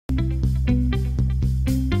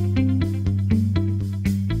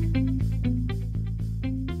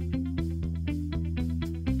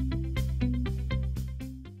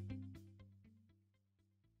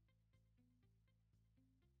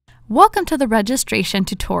Welcome to the registration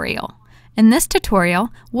tutorial. In this tutorial,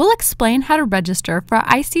 we'll explain how to register for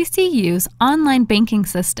ICCU's online banking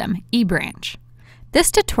system, eBranch.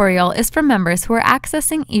 This tutorial is for members who are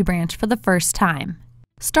accessing eBranch for the first time.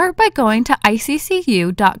 Start by going to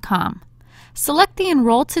iccu.com. Select the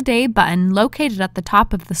Enroll Today button located at the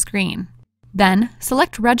top of the screen. Then,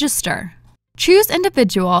 select Register. Choose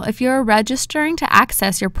Individual if you are registering to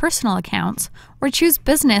access your personal accounts, or choose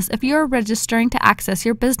Business if you are registering to access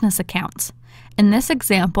your business accounts. In this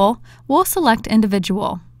example, we'll select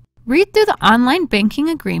Individual. Read through the online banking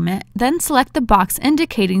agreement, then select the box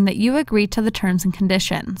indicating that you agree to the terms and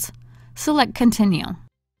conditions. Select Continue.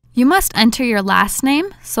 You must enter your last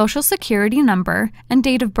name, social security number, and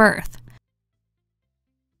date of birth.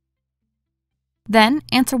 Then,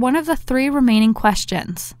 answer one of the 3 remaining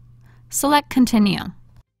questions. Select Continue.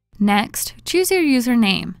 Next, choose your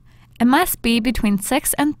username. It must be between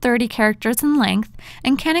 6 and 30 characters in length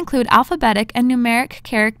and can include alphabetic and numeric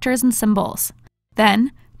characters and symbols.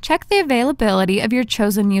 Then, check the availability of your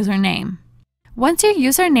chosen username. Once your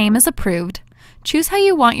username is approved, choose how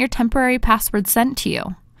you want your temporary password sent to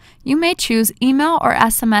you. You may choose email or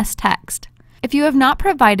SMS text. If you have not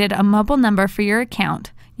provided a mobile number for your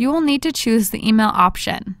account, you will need to choose the email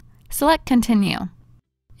option. Select Continue.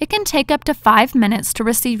 It can take up to 5 minutes to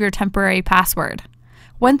receive your temporary password.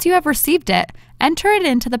 Once you have received it, enter it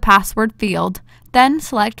into the password field, then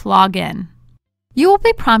select Login. You will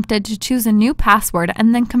be prompted to choose a new password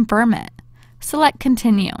and then confirm it. Select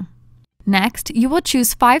Continue. Next, you will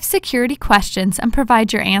choose 5 security questions and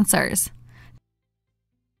provide your answers.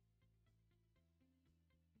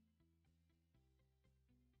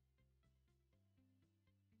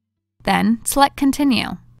 Then, select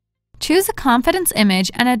Continue. Choose a confidence image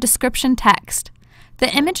and a description text.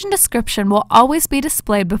 The image and description will always be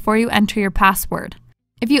displayed before you enter your password.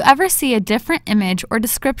 If you ever see a different image or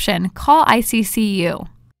description, call ICCU.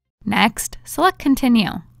 Next, select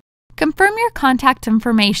Continue. Confirm your contact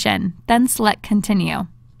information, then select Continue.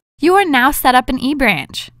 You are now set up in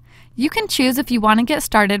eBranch. You can choose if you want to get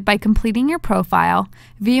started by completing your profile,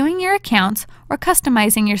 viewing your accounts, or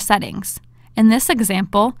customizing your settings. In this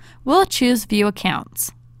example, we'll choose View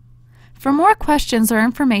Accounts. For more questions or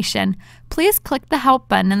information, please click the Help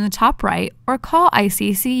button in the top right or call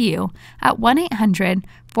ICCU at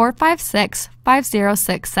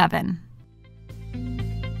 1-800-456-5067.